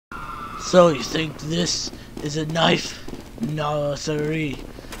So you think this is a knife? No, sirree.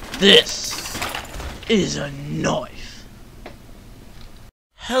 This is a knife.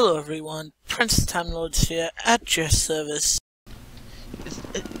 Hello everyone, Prince Time Lords here at your service.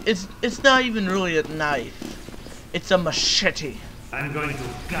 It's not even really a knife. It's a machete. I'm going to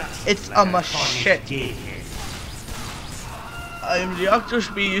gut. It's like a machete. I am the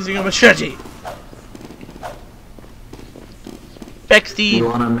Octoshbee using a machete. Backsteep. You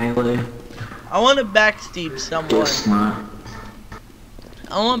want a melee? I want to backsteep someone. Guess not.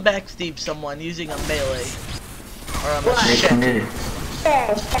 I want to backsteep someone using a melee. Or a Make machete. me.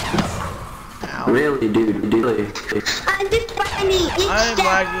 Ow. Really, dude? Really? I'm just funny. I'm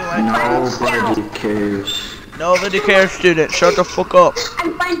lagging like Nobody cares. Nobody cares, student. Shut the fuck up.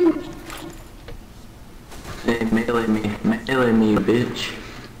 I'm finding. Hey, melee me, bitch.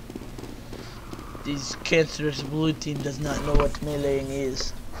 These cancerous blue team does not know what meleeing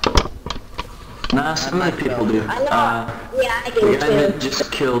is. Nah, some of the people do. I know. Yeah, I The do guy too. that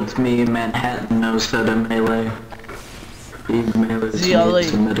just killed me in Manhattan knows how to melee. He melees ZLE. me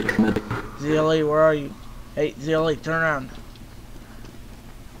to medic. ZLE, where are you? Hey, ZLE, turn around.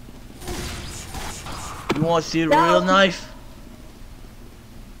 You want to see a real knife?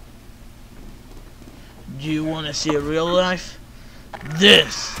 Do you want to see a real knife?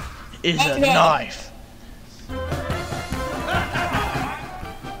 This is a knife.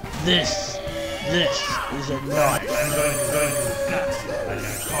 This is a knife. I'm going to gut like a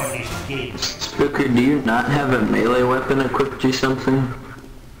tarnished gate. Spooker, do you not have a melee weapon equipped or something?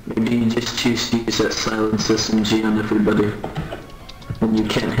 Maybe you just choose to use that silence SMG on everybody, and you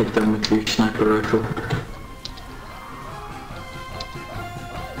can't hit them with your sniper rifle.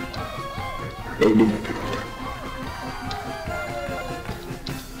 Hey, dude.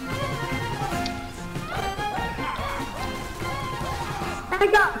 I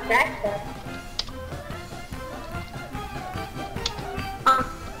got that.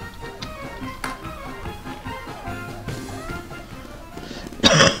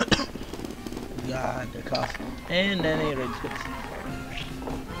 God, the cough. And then he rage quits.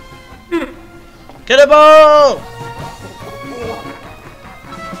 Get a ball!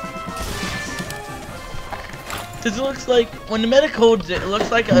 Cause it looks like, when the medic holds it, it looks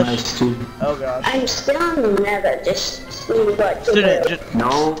like a... Nice, dude. Oh gosh. I'm still never just see what to Student, do. just...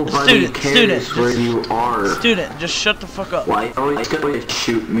 Nobody cares where you are. Student, just shut the fuck up. Why you always gotta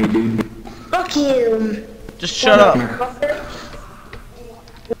shoot me, dude? Fuck you. Just shut up. Fucker.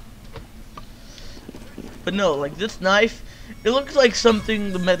 But no, like this knife, it looks like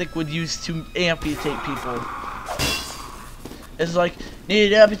something the medic would use to amputate people. It's like, need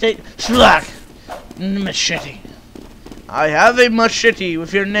to amputate? Slack! Machete. I have a machete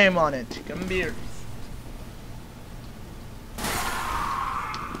with your name on it. Come here.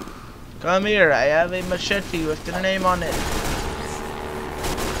 Come here, I have a machete with your name on it.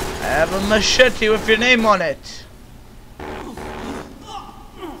 I have a machete with your name on it.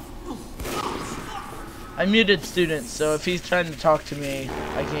 I muted students, so if he's trying to talk to me,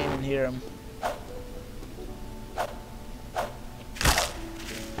 I can't even hear him.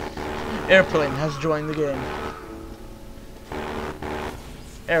 Airplane has joined the game.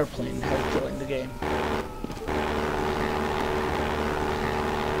 Airplane has joined the game.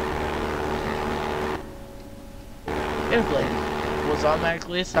 Airplane was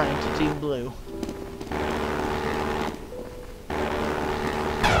automatically assigned to Team Blue.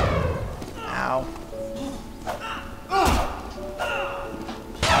 Ow.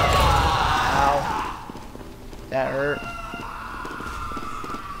 Ow. That hurt.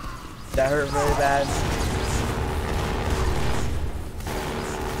 That hurt very bad.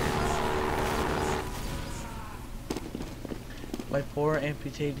 My poor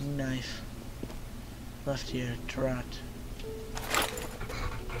amputating knife. Left here to rot.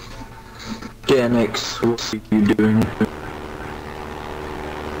 Janix, what are you doing?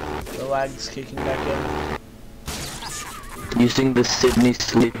 The lag's kicking back in. Using the Sydney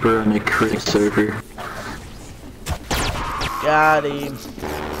Sleeper on a crit server. Got him.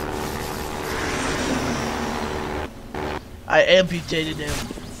 I amputated him.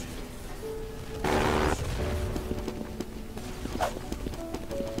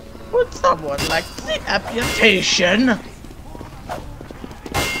 Would someone like the amputation?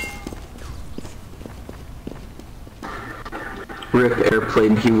 Rip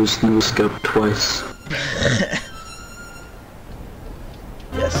Airplane, he was no-scoped twice.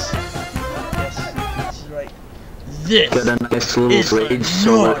 Yes. Yes, this is right. This Got a nice little is a rage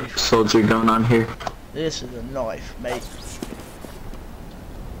knife. soldier going on here. This is a knife, mate.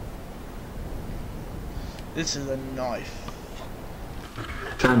 This is a knife.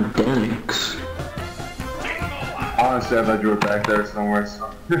 Found Danix. Honestly, I thought you were back there somewhere.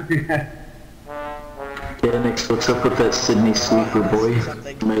 So. Danix, what's up with that Sydney sleeper boy?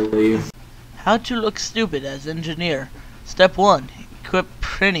 Melee. How to look stupid as engineer. Step 1. Equip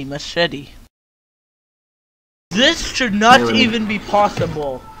printing machete. This should not even be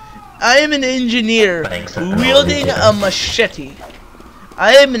possible. I am an engineer wielding a machete.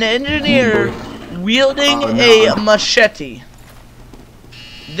 I am an engineer wielding a machete.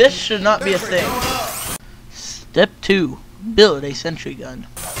 This should not be a thing. Step 2. Build a sentry gun.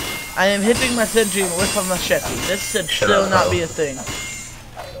 I am hitting my sentry with a machete. This should still not be a thing.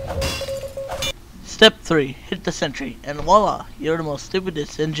 Step 3. Hit the sentry. And voila, you're the most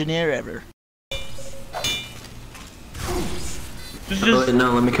stupidest engineer ever. Oh, wait,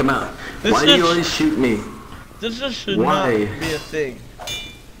 no, let me come out. Why do you always shoot me? This just should not be a thing.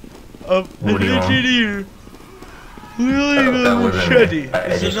 An engineer wielding a machete.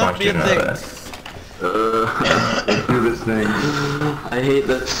 This should not be a thing. Do this thing. I hate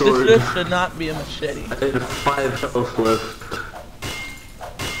that sword. This should not be a machete. I had 5 health left.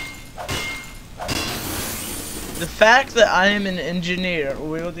 The fact that I am an engineer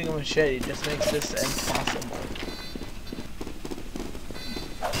wielding a machete just makes this impossible.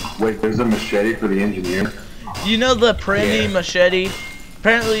 Wait, there's a machete for the engineer? You know the printing machete?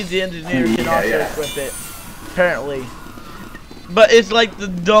 Apparently the engineer can also equip it. Apparently. But it's like the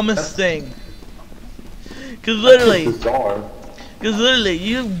dumbest thing. Cause literally,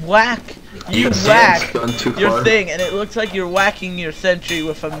 you whack your thing and it looks like you're whacking your sentry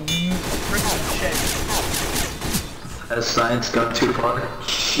with a freaking machete. Has science gone too far?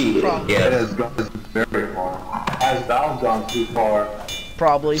 Shit. It has gone very far. Has Valve gone too far?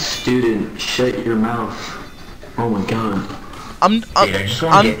 Probably. Student, shut your mouth. Oh my god. Dude, I just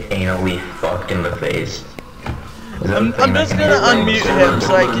want to get anally fucked in the face. I'm just gonna unmute him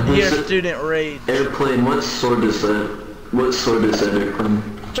so I can hear student rage. Airplane, what sword is that? What sword is that, Airplane?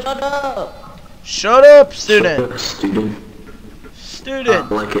 Shut up! Shut up, student! Shut up, student.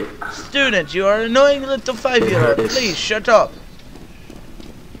 Student! I like it. Student, you are an annoying little 5-year-old. Please, shut up.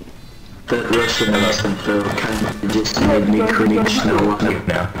 That Russian accent though kind of just made me cringe now.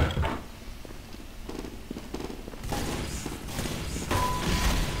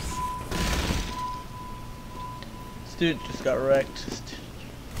 Student just got wrecked.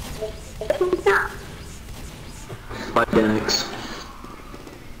 Bye, Danix.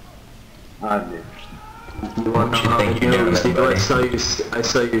 I did. You want to know how I knew? I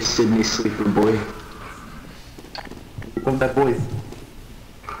saw your Sydney sleeper boy. Here comes that boy.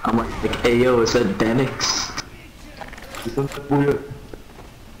 I'm like, hey yo, is that Danix? Here comes that boy.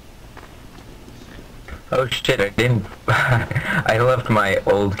 Oh shit, I didn't. I left my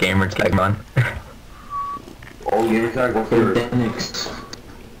old gamer tag on. Oh, yeah, exactly. Hey, Danix.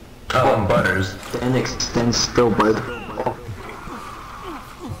 Oh, Butters. Danix, stand still, bud.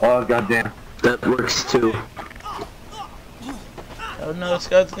 Oh, goddamn. That works too. Oh no,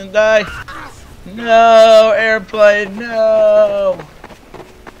 Scott's gonna die. No, airplane, no.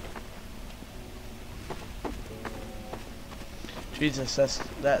 Jesus,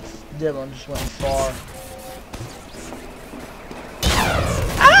 that demo just went far.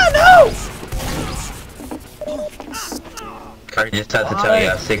 Ah, no! I just have to tell you,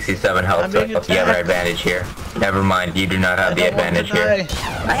 I have 67 health, so you have an advantage here. Never mind, you do not have the advantage here.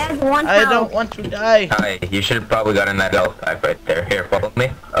 I don't want to die. Hi, you should have probably gotten that health pack right there. Here, follow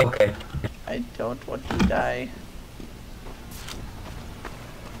me. Okay. I don't want to die.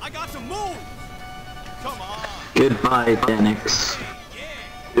 I got to move. Come on. Goodbye, Danix.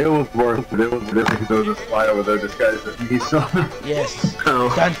 It was worth it. It was ridiculous. There was a spy over there disguised as me, so. Yes.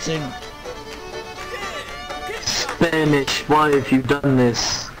 Oh. Dancing. Spanish, why have you done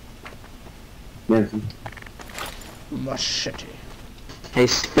this? Yes. Machete. Hey,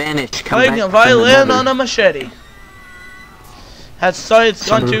 Spanish, come Playing back a violin from on a machete. Has science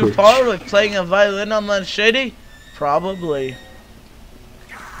gone too far with playing a violin on a machete? Probably.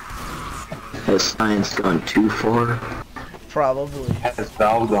 Has science gone too far? Probably. Has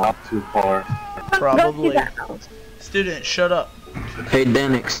Valve gone too far? Probably. Student, shut up. Hey,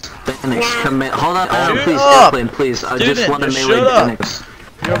 Danix, come in. Hold on, Shut please, up. Airplane, please. I Student, just want to just melee shut up. Danix.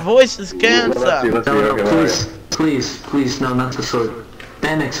 Your voice is cancer. Let's see, No, okay, please, alright. please, no, not the sword.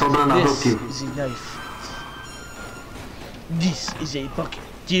 Danix, hold on, I'll help This you. is a knife. This is a bucket.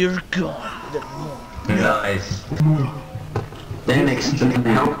 Dear God, Nice. Danix, can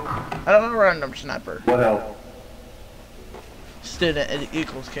you help? I don't know, random sniper. What else? Student, it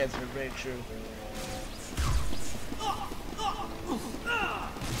equals cancer, very true.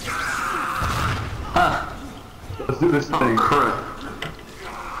 Ah, Let's do this oh thing. crap.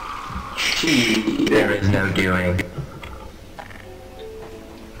 There is no doing.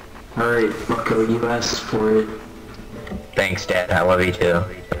 Alright, Bucko, you asked for it. Thanks, Dad. I love you too.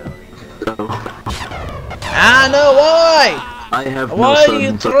 So, I know why! I have no Why are you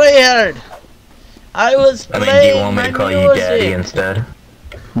sons. tryhard? I was I playing mean, do you want me my to call music. you Daddy instead?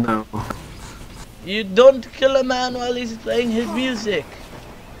 No. You don't kill a man while he's playing his music.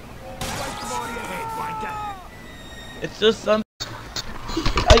 It's just some.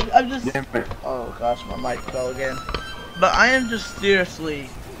 I'm just. Damn it. Oh gosh, my mic fell again. But I am just seriously.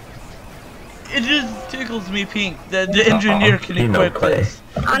 It just tickles me pink that the engineer can You know, equip Clay. this.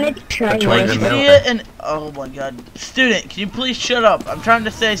 On a train. That's Like why you the see it and oh my god, student, can you please shut up? I'm trying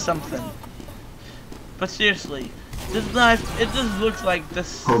to say something. But seriously, this knife, it just looks like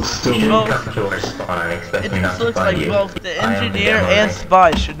this. Hold still. You Both, shouldn't come to our spawn and expect it me not just to looks find like you. both the I am the engineer demo and knight.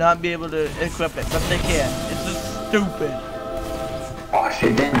 spy should not be able to equip it, but they can. It's just stupid. Oh Hey,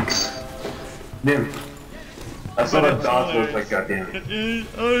 shit. thanks. Damn. That's what a dodge looks like, goddammit.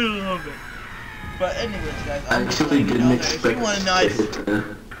 I love it. But anyways, guys, I I'm just actually letting you didn't know that if expect you want a to knife, hit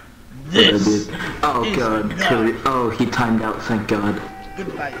that. this Oh is god, not- Curly. Oh, he timed out, thank god.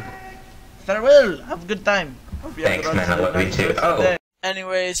 goodbye. Farewell. Have a good time. Hope you have Thanks, a man. I love you nice too. rest of the Oh. day.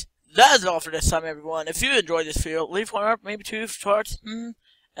 Anyways, that is all for this time, everyone. If you enjoyed this video, leave one up, maybe 2 shorts, and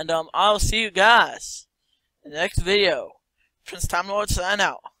I'll see you guys in the next video. Prince Time Lord sign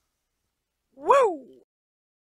out. Woo!